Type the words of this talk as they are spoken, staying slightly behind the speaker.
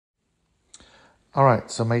All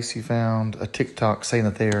right, so Macy found a TikTok saying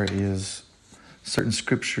that there is certain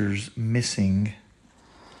scriptures missing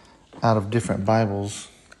out of different Bibles.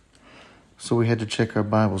 So we had to check our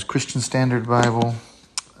Bibles. Christian Standard Bible,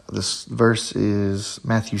 this verse is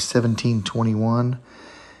Matthew 17:21.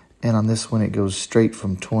 And on this one, it goes straight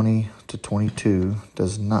from 20 to 22.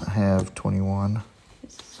 Does not have 21.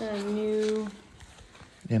 It's a new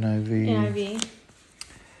NIV.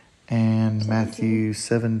 And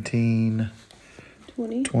 17.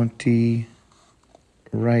 Matthew 20,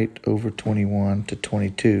 right over 21 to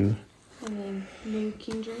 22. And then New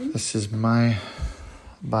King James. This is my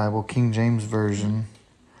Bible, King James Version.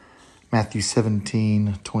 Matthew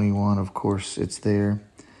 17:21, of course, it's there.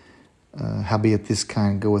 Howbeit this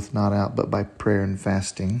kind goeth not out but by prayer and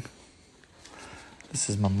fasting. This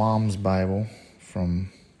is my mom's Bible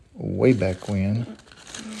from way back when.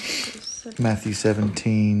 Matthew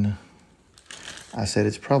 17. I said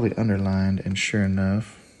it's probably underlined, and sure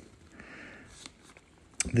enough,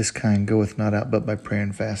 this kind goeth not out but by prayer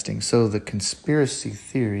and fasting. So the conspiracy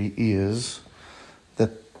theory is that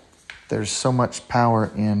there's so much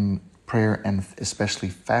power in prayer and especially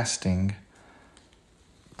fasting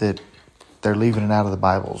that they're leaving it out of the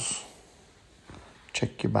Bibles.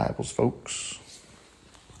 Check your Bibles, folks.